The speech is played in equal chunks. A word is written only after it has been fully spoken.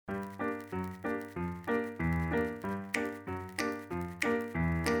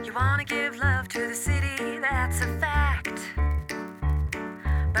You wanna give love to the city, that's a fact.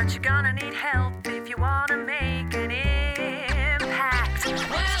 But you're gonna need help if you wanna make an impact.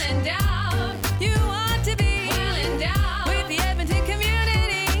 Well endowed, you want to be well endowed with the Edmonton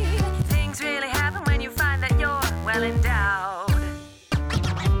community. Things really happen when you find that you're well endowed.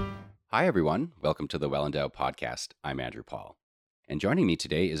 Hi everyone, welcome to the Well Endowed podcast. I'm Andrew Paul. And joining me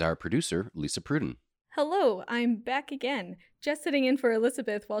today is our producer, Lisa Pruden. Hello, I'm back again, just sitting in for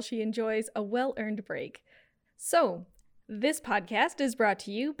Elizabeth while she enjoys a well-earned break. So, this podcast is brought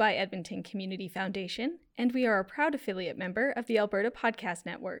to you by Edmonton Community Foundation, and we are a proud affiliate member of the Alberta Podcast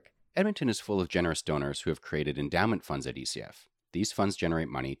Network. Edmonton is full of generous donors who have created endowment funds at ECF. These funds generate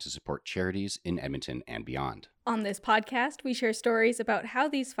money to support charities in Edmonton and beyond. On this podcast, we share stories about how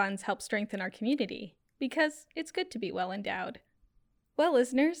these funds help strengthen our community, because it's good to be well endowed. Well,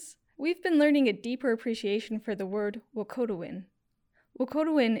 listeners, we've been learning a deeper appreciation for the word Wahkohtowin.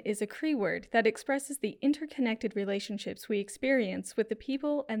 Wahkohtowin is a Cree word that expresses the interconnected relationships we experience with the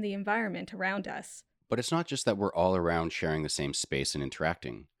people and the environment around us. But it's not just that we're all around sharing the same space and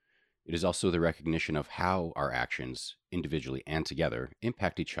interacting. It is also the recognition of how our actions, individually and together,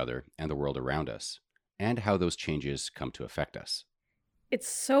 impact each other and the world around us, and how those changes come to affect us. It's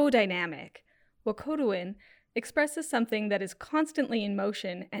so dynamic. Wahkohtowin expresses something that is constantly in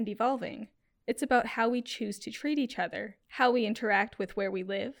motion and evolving. It's about how we choose to treat each other, how we interact with where we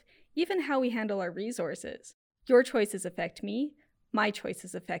live, even how we handle our resources. Your choices affect me, my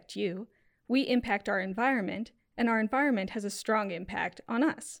choices affect you. We impact our environment, and our environment has a strong impact on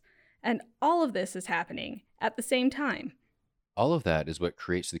us. And all of this is happening at the same time. All of that is what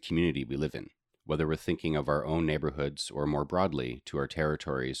creates the community we live in, whether we're thinking of our own neighborhoods or more broadly to our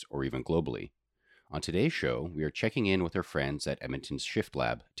territories or even globally. On today's show, we are checking in with our friends at Edmonton's Shift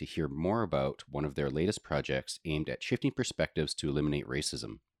Lab to hear more about one of their latest projects aimed at shifting perspectives to eliminate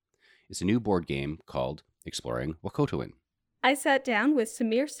racism. It's a new board game called Exploring Wahkohtowin. I sat down with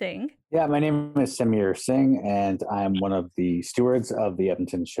Samir Singh. Yeah, my name is Samir Singh, and I'm one of the stewards of the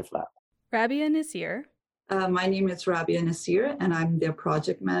Edmonton Shift Lab. Rabia Nasir. My name is Rabia Nasir, and I'm their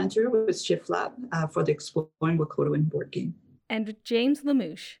project manager with Shift Lab for the Exploring Wahkohtowin board game. And James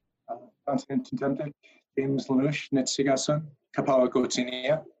Lamouche. James Lamouche, Netsigasun, Kapawa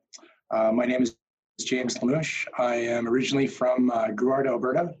Gotinia. My name is James Lamouche. I am originally from Gruard,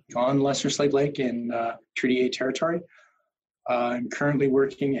 Alberta, on Lesser Slave Lake in Treaty 8 territory. I'm currently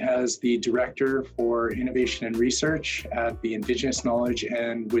working as the Director for Innovation and Research at the Indigenous Knowledge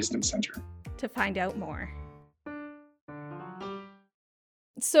and Wisdom Center. To find out more.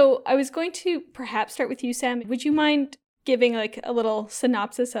 So I was going to perhaps start with you, Sam. Would you mind giving like a little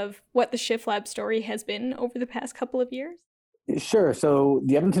synopsis of what the Shift Lab story has been over the past couple of years? Sure. So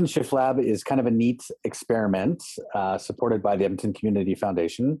the Edmonton Shift Lab is kind of a neat experiment supported by the Edmonton Community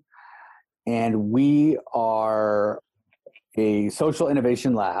Foundation. And we are a social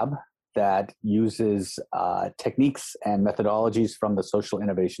innovation lab that uses techniques and methodologies from the social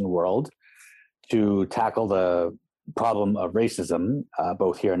innovation world to tackle the problem of racism,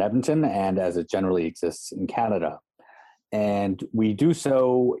 both here in Edmonton and as it generally exists in Canada. And we do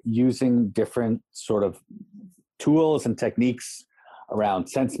so using different sort of tools and techniques around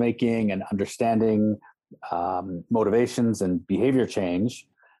sense making and understanding motivations and behavior change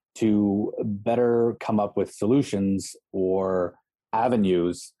to better come up with solutions or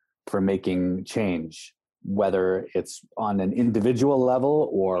avenues for making change, whether it's on an individual level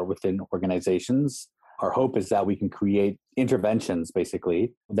or within organizations. Our hope is that we can create interventions,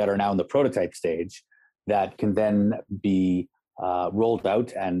 basically, that are now in the prototype stage that can then be rolled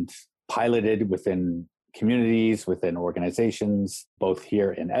out and piloted within communities, within organizations, both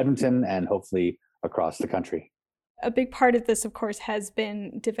here in Edmonton and hopefully across the country. A big part of this, of course, has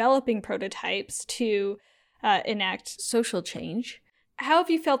been developing prototypes to enact social change. How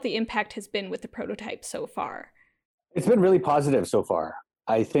have you felt the impact has been with the prototype so far? It's been really positive so far.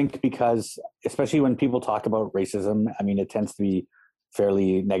 I think because, especially when people talk about racism, I mean, it tends to be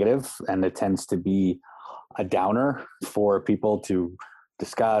fairly negative and it tends to be a downer for people to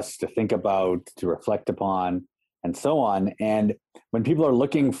discuss, to think about, to reflect upon, and so on. And when people are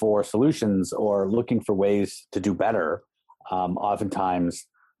looking for solutions or looking for ways to do better, oftentimes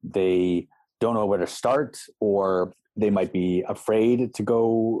they don't know where to start, or they might be afraid to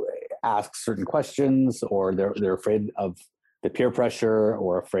go ask certain questions, or they're afraid of the peer pressure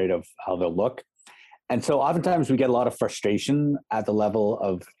or afraid of how they'll look. And so oftentimes we get a lot of frustration at the level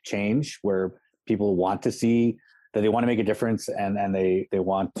of change where people want to see that they want to make a difference and they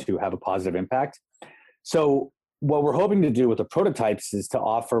want to have a positive impact. So what we're hoping to do with the prototypes is to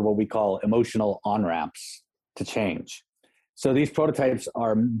offer what we call emotional on-ramps to change. So these prototypes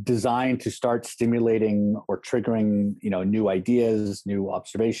are designed to start stimulating or triggering, new ideas, new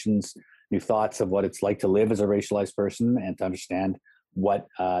observations, new thoughts of what it's like to live as a racialized person and to understand what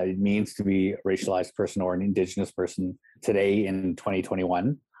it means to be a racialized person or an Indigenous person today in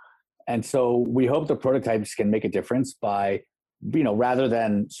 2021. And so we hope the prototypes can make a difference by, rather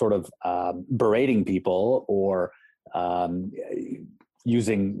than sort of berating people or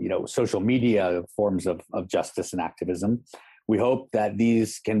using, social media forms of justice and activism, we hope that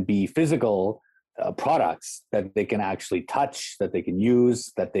these can be physical products that they can actually touch, that they can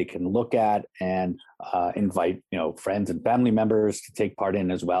use, that they can look at and invite, friends and family members to take part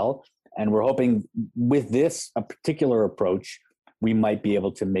in as well. And we're hoping with this, a particular approach, we might be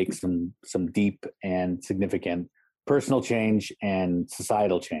able to make some deep and significant personal change and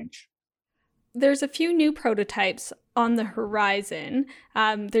societal change. There's a few new prototypes on the horizon.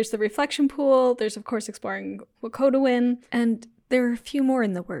 There's the reflection pool. There's, of course, exploring Wahkohtowin. And there are a few more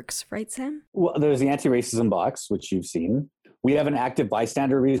in the works, right, Sam? Well, there's the anti-racism box, which you've seen. We have an active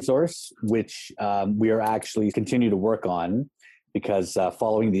bystander resource, which we are actually continue to work on because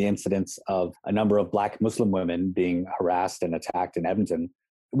following the incidents of a number of Black Muslim women being harassed and attacked in Edmonton,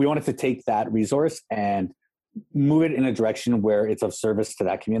 we wanted to take that resource and move it in a direction where it's of service to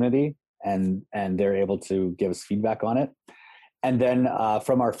that community and they're able to give us feedback on it. And then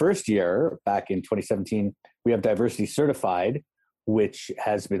from our first year back in 2017, we have Diversity Certified, which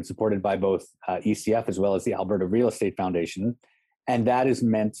has been supported by both ECF as well as the Alberta Real Estate Foundation. And that is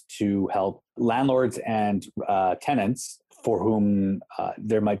meant to help landlords and tenants for whom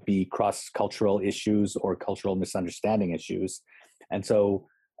there might be cross-cultural issues or cultural misunderstanding issues. And so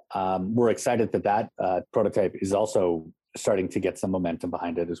we're excited that prototype is also starting to get some momentum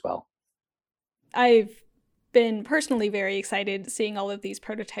behind it as well. I've been personally very excited seeing all of these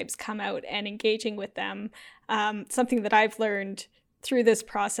prototypes come out and engaging with them. Something that I've learned through this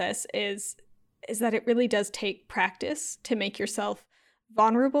process is that it really does take practice to make yourself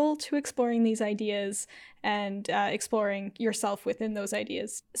vulnerable to exploring these ideas and exploring yourself within those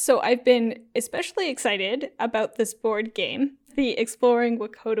ideas. So I've been especially excited about this board game, the Exploring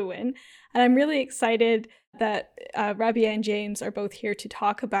Wahkohtowin, and I'm really excited that Rabia and James are both here to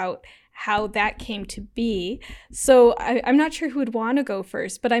talk about how that came to be. So I'm not sure who would want to go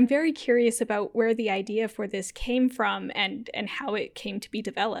first, but I'm very curious about where the idea for this came from and how it came to be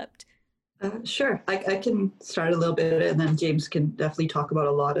developed. Sure. I can start a little bit, and then James can definitely talk about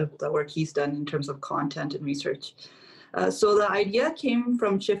a lot of the work he's done in terms of content and research. So the idea came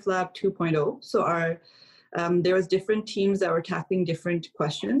from Shift Lab 2.0. So there was different teams that were tackling different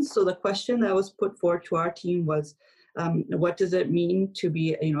questions. So the question that was put forward to our team was, what does it mean to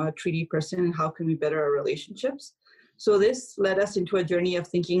be a treaty person, and how can we better our relationships? So this led us into a journey of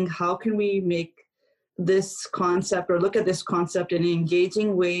thinking, how can we make this concept or look at this concept in an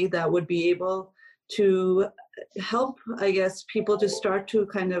engaging way that would be able to help, I guess, people to start to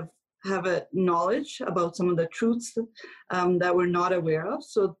kind of have a knowledge about some of the truths that we're not aware of.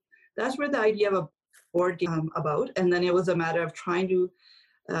 So that's where the idea of a board game about. And then it was a matter of trying to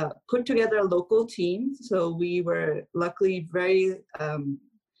put together a local team. So we were luckily very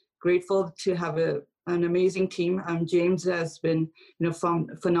grateful to have an amazing team. James has been,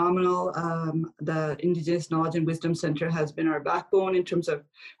 phenomenal. The Indigenous Knowledge and Wisdom Center has been our backbone in terms of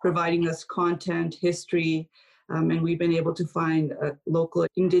providing us content, history, and we've been able to find local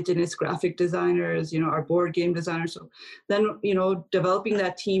Indigenous graphic designers, our board game designers. So then, developing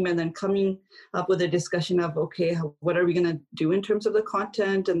that team and then coming up with a discussion of, okay, what are we going to do in terms of the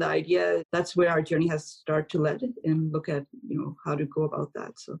content and the idea? That's where our journey has started to lead and look at, how to go about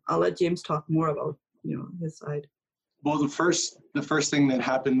that. So I'll let James talk more about, his side. Well, the first thing that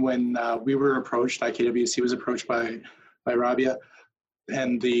happened when we were approached, IKWC was approached by Rabia,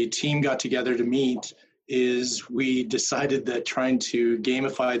 and the team got together to meet, is we decided that trying to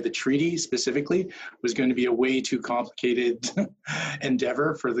gamify the treaty specifically was going to be a way too complicated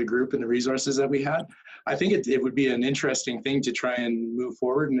endeavor for the group and the resources that we had. I think it would be an interesting thing to try and move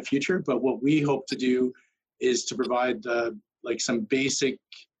forward in the future, but what we hope to do is to provide some basic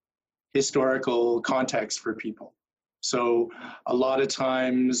historical context for people. So a lot of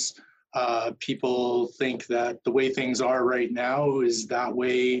times people think that the way things are right now is that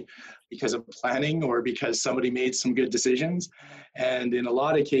way because of planning or because somebody made some good decisions. And in a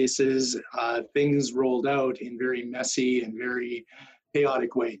lot of cases, things rolled out in very messy and very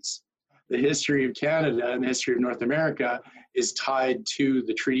chaotic ways. The history of Canada and the history of North America is tied to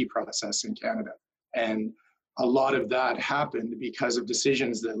the treaty process in Canada. And a lot of that happened because of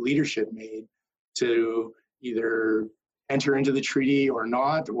decisions that leadership made to either enter into the treaty or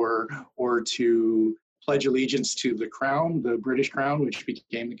not, or to pledge allegiance to the crown, the British crown, which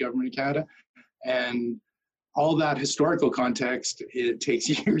became the government of Canada. And all that historical context, it takes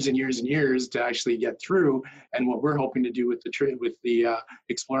years and years and years to actually get through. And what we're hoping to do with the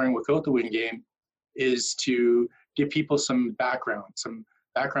Exploring Wahkohtowin game is to give people some background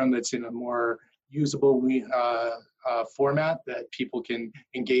that's in a more usable format that people can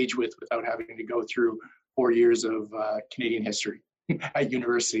engage with without having to go through 4 years of Canadian history at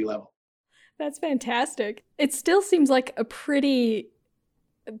university level. That's fantastic. It still seems like a pretty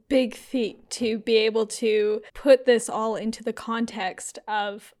big feat to be able to put this all into the context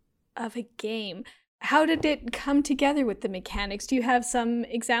of a game. How did it come together with the mechanics? Do you have some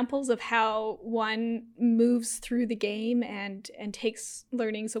examples of how one moves through the game and takes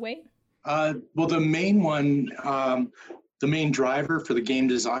learnings away? Well, the main one, the main driver for the game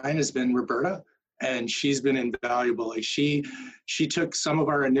design has been Roberta, and she's been invaluable. Like she took some of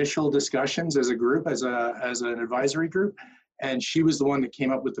our initial discussions as a group, as an advisory group, and she was the one that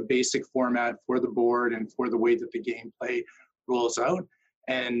came up with the basic format for the board and for the way that the gameplay rolls out.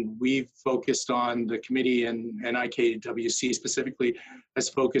 And we've focused on the committee, and IKWC specifically has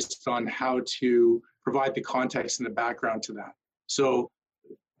focused on how to provide the context and the background to that. So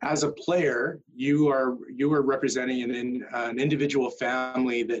as a player, you are representing an individual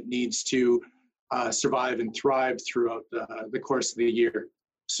family that needs to survive and thrive throughout the course of the year.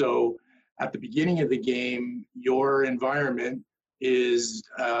 So at the beginning of the game, your environment is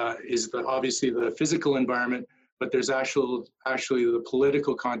obviously the physical environment, but there's actually the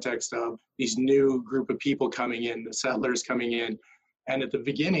political context of these new group of people coming in, the settlers coming in. And at the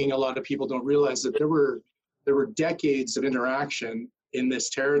beginning, a lot of people don't realize that there were decades of interaction in this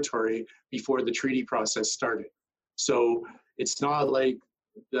territory before the treaty process started. So it's not like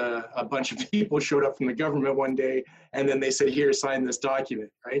a bunch of people showed up from the government one day and then they said, here, sign this document,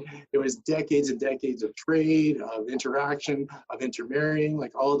 right? It was decades and decades of trade, of interaction, of intermarrying,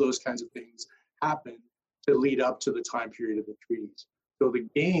 like all of those kinds of things happened to lead up to the time period of the treaties. So the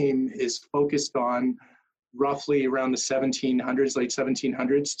game is focused on roughly around the 1700s, late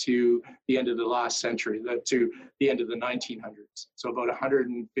 1700s to the end of the last century, to the end of the 1900s. So about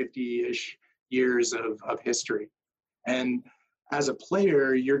 150-ish years of history. And as a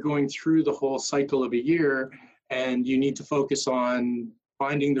player, you're going through the whole cycle of a year, and you need to focus on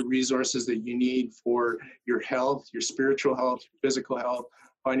finding the resources that you need for your health, your spiritual health, your physical health,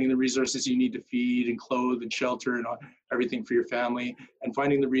 finding the resources you need to feed and clothe and shelter and everything for your family, and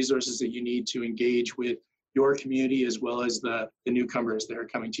finding the resources that you need to engage with your community as well as the newcomers that are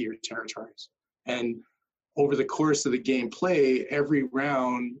coming to your territories. And over the course of the gameplay, every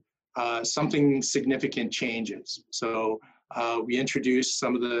round, something significant changes. So we introduce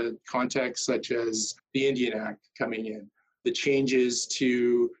some of the context, such as the Indian Act coming in, the changes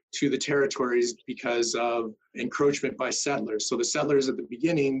to the territories because of encroachment by settlers. So the settlers at the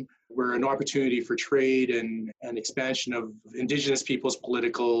beginning were an opportunity for trade and expansion of Indigenous people's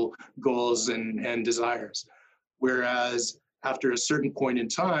political goals and desires. Whereas after a certain point in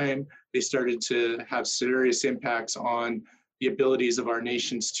time, they started to have serious impacts on the abilities of our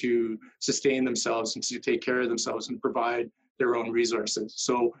nations to sustain themselves and to take care of themselves and provide their own resources.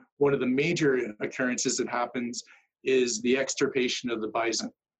 So one of the major occurrences that happens is the extirpation of the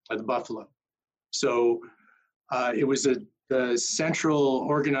bison, of the buffalo. So it was the central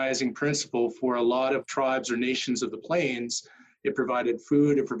organizing principle for a lot of tribes or nations of the plains. It provided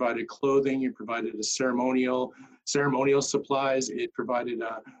food, it provided clothing, it provided a ceremonial supplies, it provided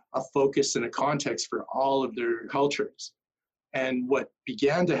a focus and a context for all of their cultures. And what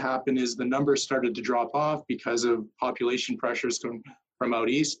began to happen is the numbers started to drop off because of population pressures from out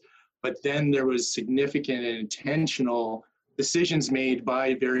east. But then there was significant and intentional decisions made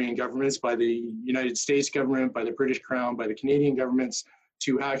by varying governments, by the United States government, by the British Crown, by the Canadian governments,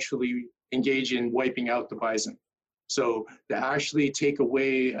 to actually engage in wiping out the bison. So to actually take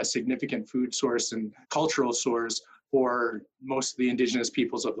away a significant food source and cultural source for most of the Indigenous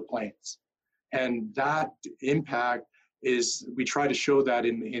peoples of the plains. And that impact is, we try to show that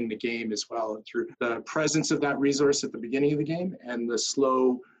in the game as well, through the presence of that resource at the beginning of the game and the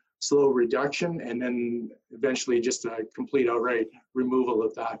slow reduction, and then eventually just a complete outright removal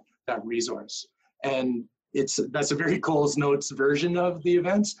of that resource. And that's a very Coles Notes version of the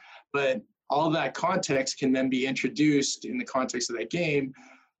events, but all that context can then be introduced in the context of that game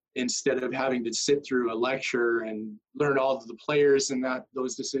instead of having to sit through a lecture and learn all of the players and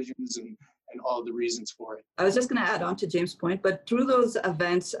those decisions and all the reasons for it. I was just going to add on to James' point, but through those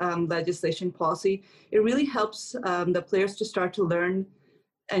events, legislation, policy, it really helps the players to start to learn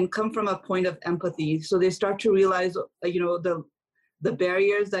and come from a point of empathy. So they start to realize, the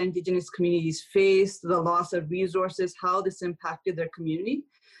barriers that Indigenous communities face, the loss of resources, how this impacted their community.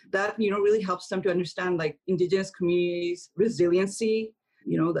 That, really helps them to understand like Indigenous communities' resiliency,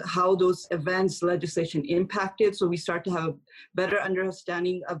 how those events, legislation impacted. So we start to have a better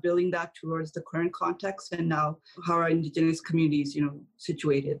understanding of building that towards the current context and now how are Indigenous communities,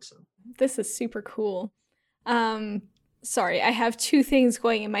 situated. So this is super cool. Sorry, I have two things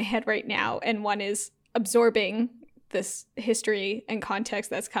going in my head right now, and one is absorbing this history and context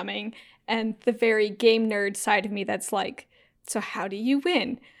that's coming, and the very game nerd side of me that's like, so how do you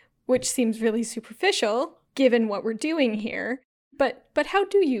win? Which seems really superficial given what we're doing here. But how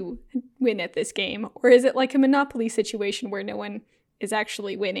do you win at this game? Or is it like a Monopoly situation where no one is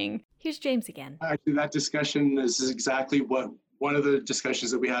actually winning? Here's James again. Actually, that discussion is exactly what one of the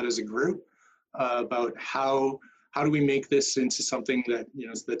discussions that we had as a group about how do we make this into something that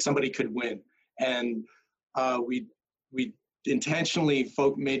that somebody could win. And we intentionally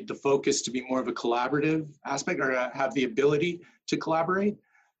made the focus to be more of a collaborative aspect, or have the ability to collaborate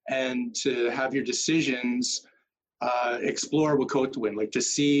and to have your decisions explore Wahkohtowin, like to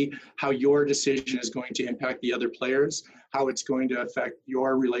see how your decision is going to impact the other players, how it's going to affect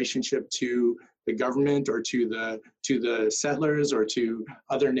your relationship to the government or to the settlers or to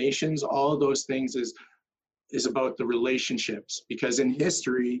other nations. All of those things is about the relationships, because in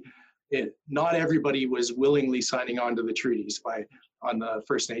history, not everybody was willingly signing on to the treaties on the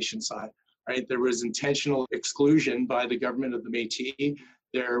First Nation side, right? There was intentional exclusion by the government of the Métis.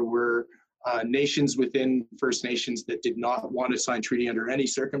 There were nations within First Nations that did not want to sign treaty under any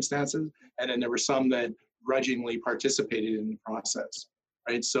circumstances, and then there were some that grudgingly participated in the process,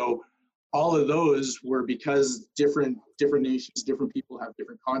 right? So all of those were because different nations, different people have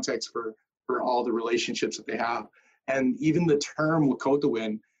different contexts for all the relationships that they have. And even the term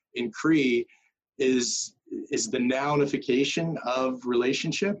Wahkohtowin in Cree is the nounification of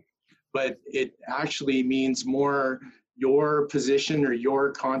relationship, but it actually means more your position or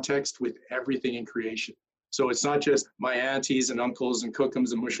your context with everything in creation. So it's not just my aunties and uncles and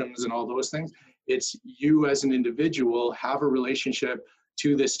cookums and mushums and all those things. It's you as an individual have a relationship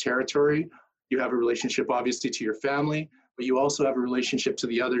to this territory. You have a relationship obviously to your family, but you also have a relationship to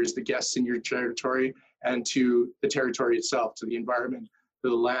the others, the guests in your territory, and to the territory itself, to the environment, to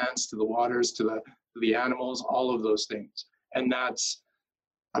the lands, to the waters, to the animals, all of those things. And that's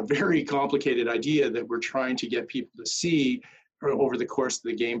a very complicated idea that we're trying to get people to see over the course of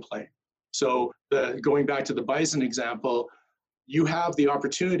the gameplay. So going back to the bison example, you have the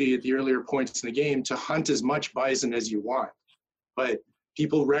opportunity at the earlier points in the game to hunt as much bison as you want. But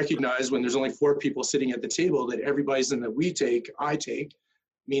people recognize when there's only 4 people sitting at the table that every bison that I take,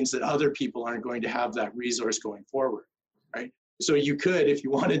 means that other people aren't going to have that resource going forward, right? So you could, if you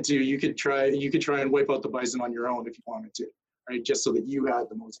wanted to, you could try and wipe out the bison on your own if you wanted to, right? Just so that you had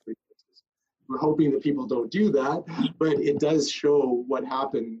the most resources. We're hoping that people don't do that, but it does show what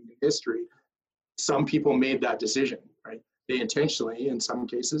happened in history. Some people made that decision, right? They intentionally, in some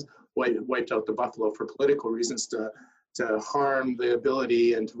cases, wiped out the buffalo for political reasons to harm the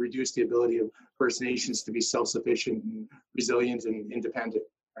ability and to reduce the ability of First Nations to be self-sufficient and resilient and independent,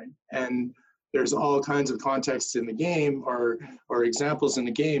 right? And there's all kinds of contexts in the game or examples in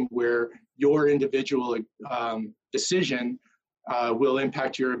the game where your individual decision will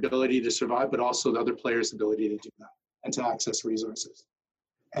impact your ability to survive, but also the other player's ability to do that and to access resources.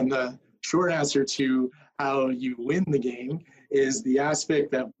 And the short answer to how you win the game is the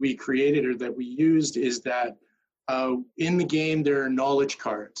aspect that we created or that we used is that in the game, there are knowledge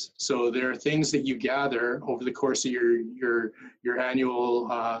cards. So there are things that you gather over the course of your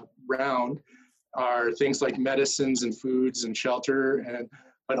annual round are things like medicines and foods and shelter,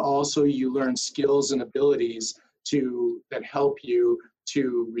 but also you learn skills and abilities that help you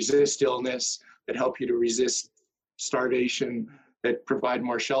to resist illness, that help you to resist starvation, that provide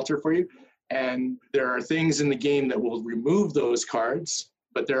more shelter for you. And there are things in the game that will remove those cards,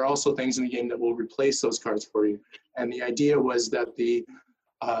 but there are also things in the game that will replace those cards for you. And the idea was that the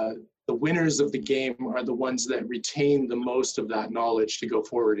winners of the game are the ones that retain the most of that knowledge to go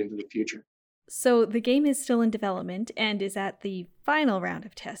forward into the future. So the game is still in development and is at the final round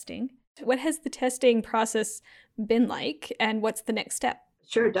of testing. What has the testing process been like, and what's the next step?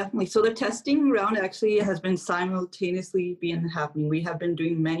 Sure, definitely. So the testing round actually has been simultaneously happening. We have been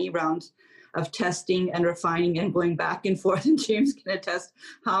doing many rounds of testing and refining and going back and forth, and James can attest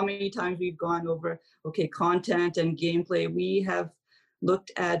how many times we've gone over, content and gameplay. We have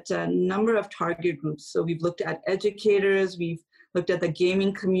looked at a number of target groups. So we've looked at educators, we've looked at the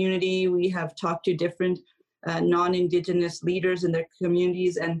gaming community, we have talked to different non-Indigenous leaders in their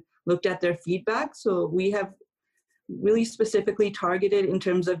communities and looked at their feedback. So we have really specifically targeted in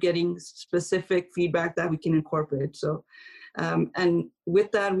terms of getting specific feedback that we can incorporate. So, and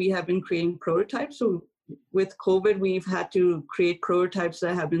with that, we have been creating prototypes. So with COVID, we've had to create prototypes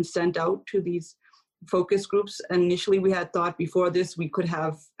that have been sent out to these focus groups. And initially, we had thought before this we could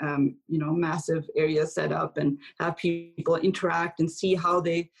have massive areas set up and have people interact and see how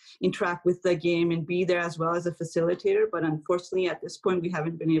they interact with the game and be there as well as a facilitator. But unfortunately, at this point, we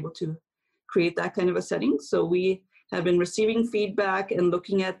haven't been able to create that kind of a setting. So we have been receiving feedback and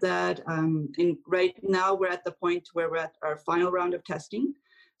looking at that. And right now, we're at the point where we're at our final round of testing.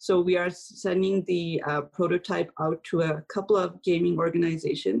 So we are sending the prototype out to a couple of gaming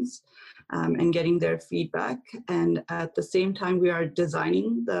organizations and getting their feedback. And at the same time, we are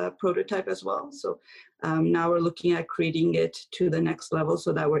designing the prototype as well. So now we're looking at creating it to the next level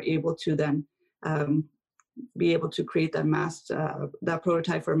so that we're able to then be able to create that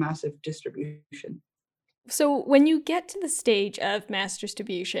prototype for massive distribution. So when you get to the stage of mass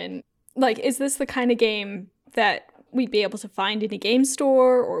distribution, like, is this the kind of game that we'd be able to find in a game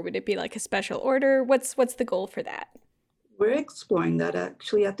store, or would it be like a special order? What's the goal for that? We're exploring that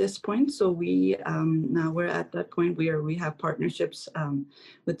actually at this point. So we now we're at that point where we have partnerships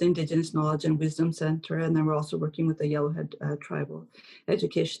with the Indigenous Knowledge and Wisdom Center, and then we're also working with the Yellowhead Tribal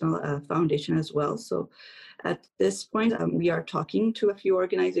Educational Foundation as well. So at this point, we are talking to a few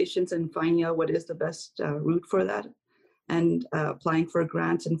organizations and finding out what is the best route for that. And applying for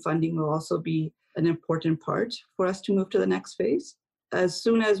grants and funding will also be an important part for us to move to the next phase. As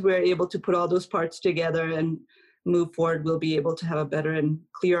soon as we're able to put all those parts together and move forward, we'll be able to have a better and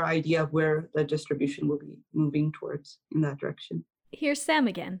clear idea of where the distribution will be moving towards in that direction. Here's Sam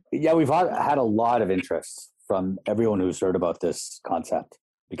again. Yeah, we've had a lot of interest from everyone who's heard about this concept,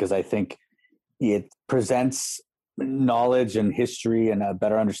 because I think it presents knowledge and history and a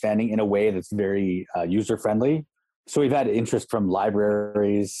better understanding in a way that's very user-friendly. So we've had interest from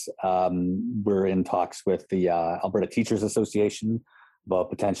libraries. We're in talks with the Alberta Teachers Association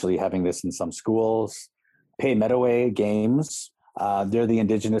about potentially having this in some schools. Pay Medaway Games, they're the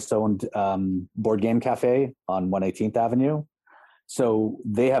Indigenous-owned board game cafe on 118th Avenue. So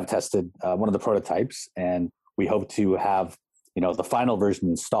they have tested one of the prototypes, and we hope to have the final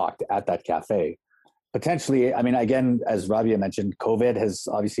version stocked at that cafe. Potentially, I mean, again, as Rabia mentioned, COVID has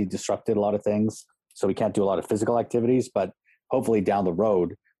obviously disrupted a lot of things, so we can't do a lot of physical activities, but hopefully down the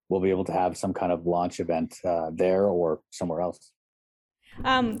road, we'll be able to have some kind of launch event there or somewhere else.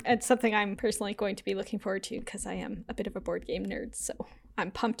 It's something I'm personally going to be looking forward to because I am a bit of a board game nerd, so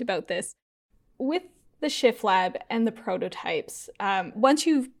I'm pumped about this. With the Shift Lab and the prototypes, once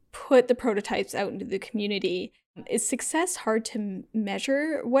you've put the prototypes out into the community, is success hard to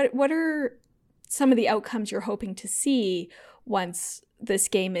measure? What are some of the outcomes you're hoping to see once this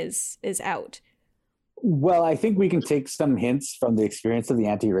game is out? Well, I think we can take some hints from the experience of the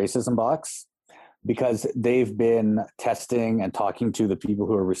anti-racism box, because they've been testing and talking to the people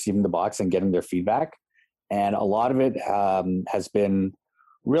who are receiving the box and getting their feedback. And a lot of it has been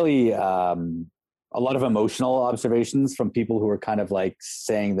really a lot of emotional observations from people who are kind of like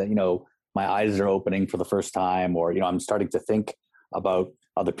saying that, my eyes are opening for the first time, or, I'm starting to think about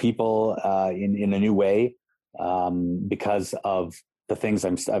other people in a new way because of the things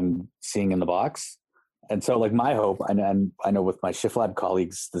I'm seeing in the box. And so like my hope, and I know with my Shift Lab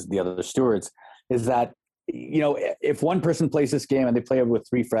colleagues, the other stewards, is that, if one person plays this game and they play it with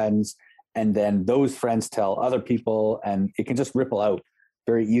 3 friends, and then those friends tell other people, and it can just ripple out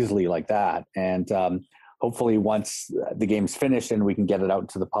very easily like that. And hopefully once the game's finished and we can get it out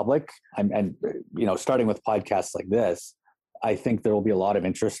to the public, and starting with podcasts like this, I think there will be a lot of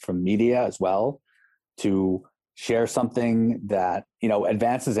interest from media as well to share something that,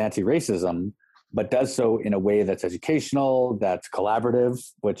 advances anti-racism, but does so in a way that's educational, that's collaborative,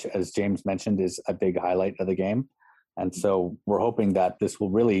 which, as James mentioned, is a big highlight of the game. And so we're hoping that this will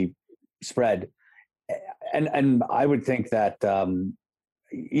really spread. And I would think that,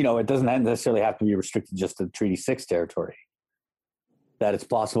 it doesn't necessarily have to be restricted just to Treaty 6 territory, that it's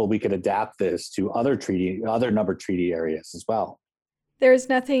possible we could adapt this to other numbered treaty areas as well. There's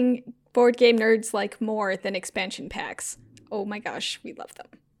nothing board game nerds like more than expansion packs. Oh my gosh, we love them.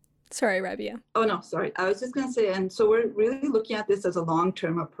 Sorry, Rabia. Oh, no, sorry. I was just going to say, and so we're really looking at this as a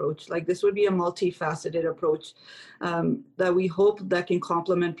long-term approach. Like this would be a multifaceted approach that we hope that can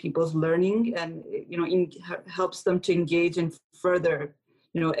complement people's learning and, helps them to engage in further,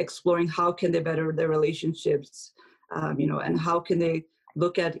 exploring how can they better their relationships, and how can they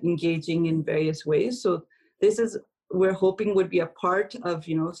look at engaging in various ways. So this is, we're hoping would be a part of,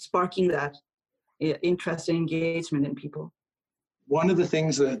 sparking that interest and engagement in people. one of the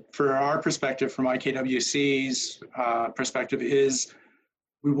things that, for our perspective, from IKWC's perspective, is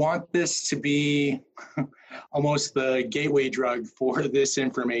we want this to be almost the gateway drug for this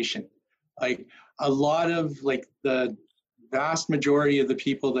information. Like a lot of like the vast majority of the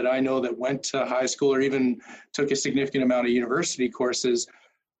people that I know that went to high school or even took a significant amount of university courses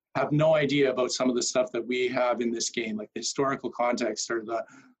have no idea about some of the stuff that we have in this game, like the historical context or the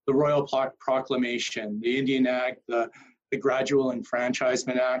Royal Proclamation, the Indian Act, the Gradual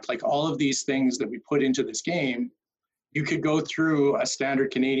Enfranchisement Act, like all of these things that we put into this game. You could go through a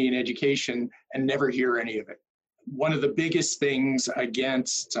standard Canadian education and never hear any of it. One of the biggest things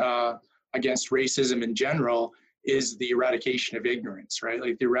against racism in general is the eradication of ignorance, right?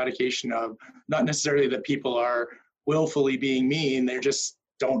 Like the eradication of, not necessarily that people are willfully being mean, they just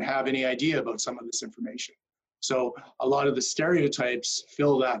don't have any idea about some of this information. So a lot of the stereotypes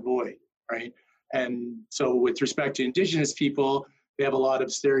fill that void, right? And so with respect to Indigenous people, they have a lot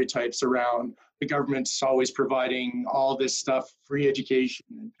of stereotypes around the government's always providing all this stuff, free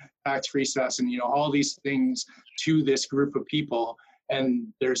education, tax-free SES, and all these things to this group of people, and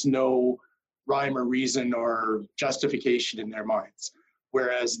there's no rhyme or reason or justification in their minds.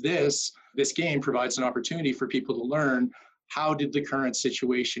 Whereas this game provides an opportunity for people to learn, how did the current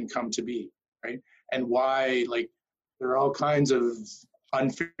situation come to be, right? And why, like, there are all kinds of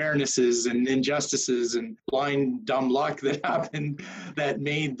unfairnesses and injustices and blind dumb luck that happened that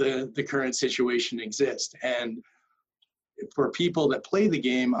made the current situation exist. And for people that play the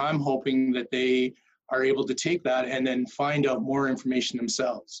game, I'm hoping that they are able to take that and then find out more information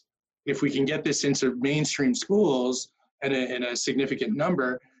themselves. If we can get this into mainstream schools in a significant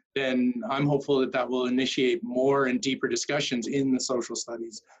number, then I'm hopeful that that will initiate more and deeper discussions in the social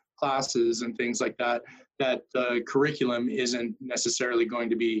studies classes and things like that, that the curriculum isn't necessarily going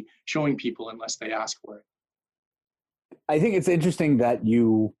to be showing people unless they ask for it. I think it's interesting that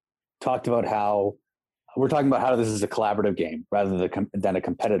you talked about how we're talking about how this is a collaborative game rather than a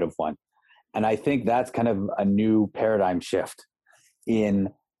competitive one. And I think that's kind of a new paradigm shift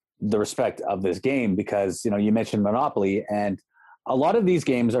in the respect of this game, because, you mentioned Monopoly, and a lot of these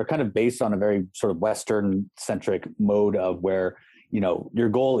games are kind of based on a very sort of Western centric mode of where, your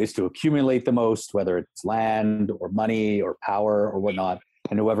goal is to accumulate the most, whether it's land or money or power or whatnot,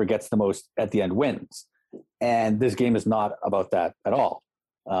 and whoever gets the most at the end wins. And this game is not about that at all.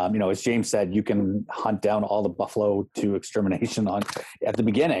 As James said, you can hunt down all the buffalo to extermination at the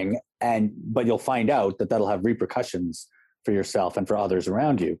beginning, but you'll find out that that'll have repercussions for yourself and for others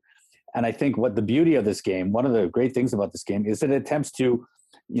around you. And I think what the beauty of this game, one of the great things about this game, is that it attempts to,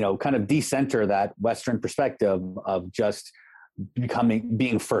 kind of decenter that Western perspective of just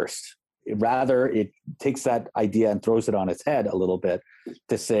being first. Rather, it takes that idea and throws it on its head a little bit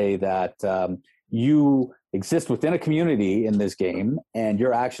to say that you exist within a community in this game, and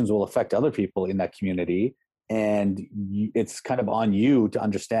your actions will affect other people in that community. And it's kind of on you to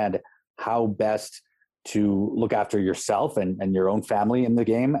understand how best to look after yourself and your own family in the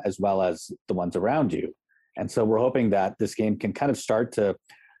game, as well as the ones around you. And so we're hoping that this game can kind of start to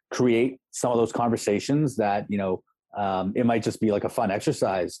create some of those conversations that, it might just be like a fun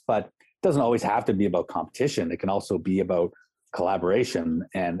exercise, but it doesn't always have to be about competition. It can also be about collaboration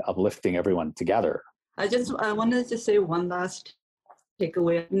and uplifting everyone together. I wanted to say one last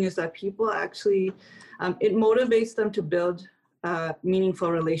takeaway is that people actually, it motivates them to build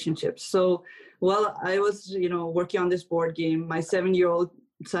meaningful relationships. So while I was, working on this board game, my 7-year-old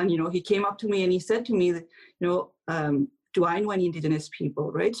son, he came up to me and he said to me, do I know any Indigenous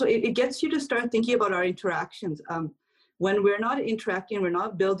people, right? So it gets you to start thinking about our interactions. When we're not interacting, we're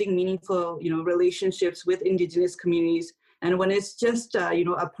not building meaningful, relationships with Indigenous communities. And when it's just,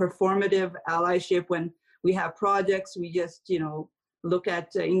 a performative allyship, when we have projects, we just, look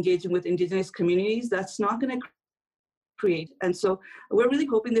at engaging with Indigenous communities, that's not going to create. And so we're really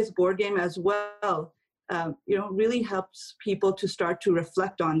hoping this board game as well, really helps people to start to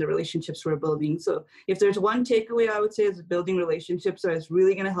reflect on the relationships we're building. So if there's one takeaway, I would say, is building relationships that is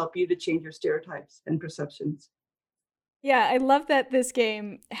really going to help you to change your stereotypes and perceptions. Yeah, I love that this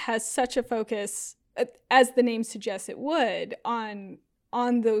game has such a focus, as the name suggests it would, on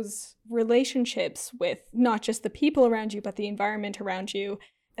those relationships with not just the people around you, but the environment around you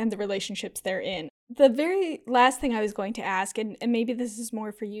and the relationships they're in. The very last thing I was going to ask, and maybe this is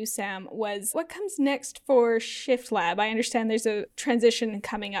more for you, Sam, was what comes next for Shift Lab? I understand there's a transition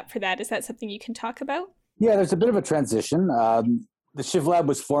coming up for that. Is that something you can talk about? Yeah, there's a bit of a transition. The Shift Lab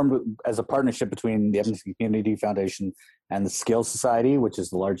was formed as a partnership between the Edmonton Community Foundation and the Skills Society, which is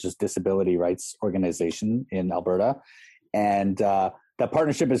the largest disability rights organization in Alberta. And that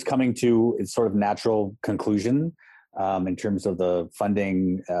partnership is coming to its sort of natural conclusion. in terms of the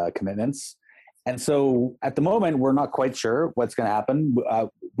funding commitments. And so at the moment, we're not quite sure what's going to happen.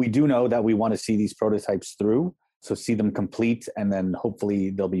 We do know that we want to see these prototypes through, so see them complete, and then hopefully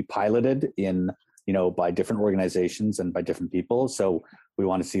they'll be piloted in, by different organizations and by different people. So we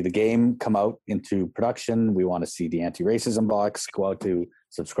want to see the game come out into production. We want to see the anti-racism box go out to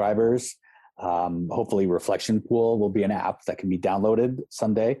subscribers. Hopefully Reflection Pool will be an app that can be downloaded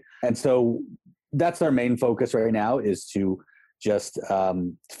someday. And so that's our main focus right now, is to just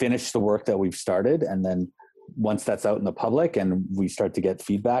finish the work that we've started. And then once that's out in the public and we start to get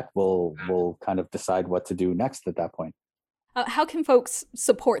feedback, we'll kind of decide what to do next at that point. How can folks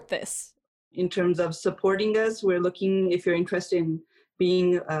support this? In terms of supporting us, we're looking, if you're interested in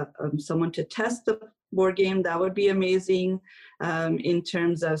being someone to test the board game, that would be amazing. In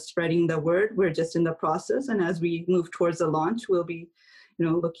terms of spreading the word, we're just in the process. And as we move towards the launch, we'll be,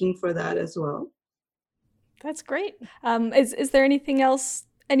 looking for that as well. That's great. Is there anything else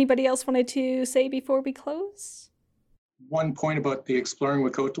anybody else wanted to say before we close? One point about the Exploring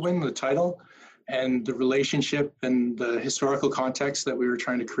Wahkohtowin, the title, and the relationship and the historical context that we were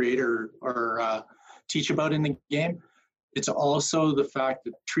trying to create or teach about in the game. It's also the fact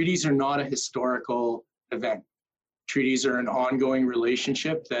that treaties are not a historical event. Treaties are an ongoing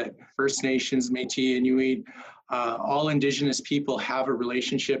relationship that First Nations, Métis, Inuit, all Indigenous people have a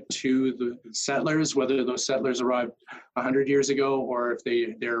relationship to the settlers, whether those settlers arrived 100 years ago or if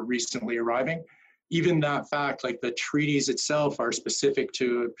they're recently arriving. Even that fact, like the treaties itself are specific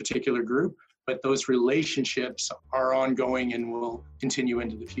to a particular group, but those relationships are ongoing and will continue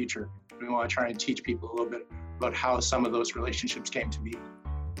into the future. We want to try and teach people a little bit about how some of those relationships came to be.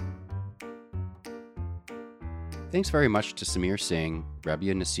 Thanks very much to Samir Singh,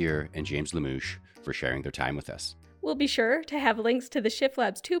 Rabia Nasir, and James Lamouche for sharing their time with us. We'll be sure to have links to the Shift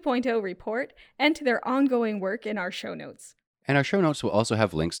Labs 2.0 report and to their ongoing work in our show notes. And our show notes will also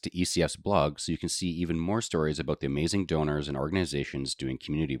have links to ECF's blog, so you can see even more stories about the amazing donors and organizations doing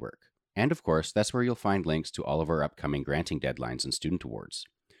community work. And of course, that's where you'll find links to all of our upcoming granting deadlines and student awards.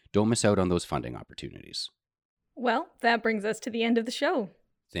 Don't miss out on those funding opportunities. Well, that brings us to the end of the show.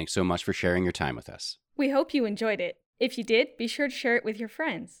 Thanks so much for sharing your time with us. We hope you enjoyed it. If you did, be sure to share it with your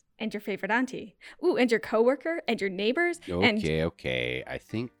friends and your favorite auntie. Ooh, and your coworker and your neighbors. Okay. I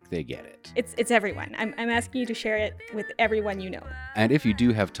think they get it. It's everyone. I'm asking you to share it with everyone you know. And if you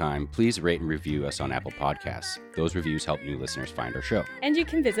do have time, please rate and review us on Apple Podcasts. Those reviews help new listeners find our show. And you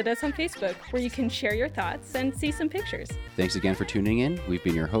can visit us on Facebook, where you can share your thoughts and see some pictures. Thanks again for tuning in. We've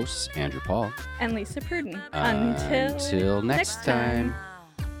been your hosts, Andrew Paul. And Lisa Pruden. Until next time.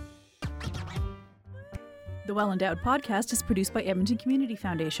 The Well Endowed Podcast is produced by Edmonton Community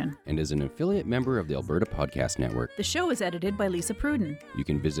Foundation and is an affiliate member of the Alberta Podcast Network. The show is edited by Lisa Pruden. You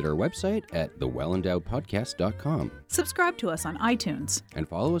can visit our website at thewellendowedpodcast.com. Subscribe to us on iTunes. And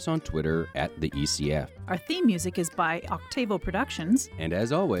follow us on Twitter at the ECF. Our theme music is by Octavo Productions. And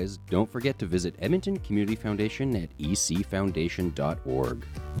as always, don't forget to visit Edmonton Community Foundation at ecfoundation.org.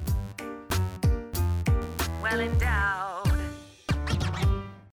 Well endowed.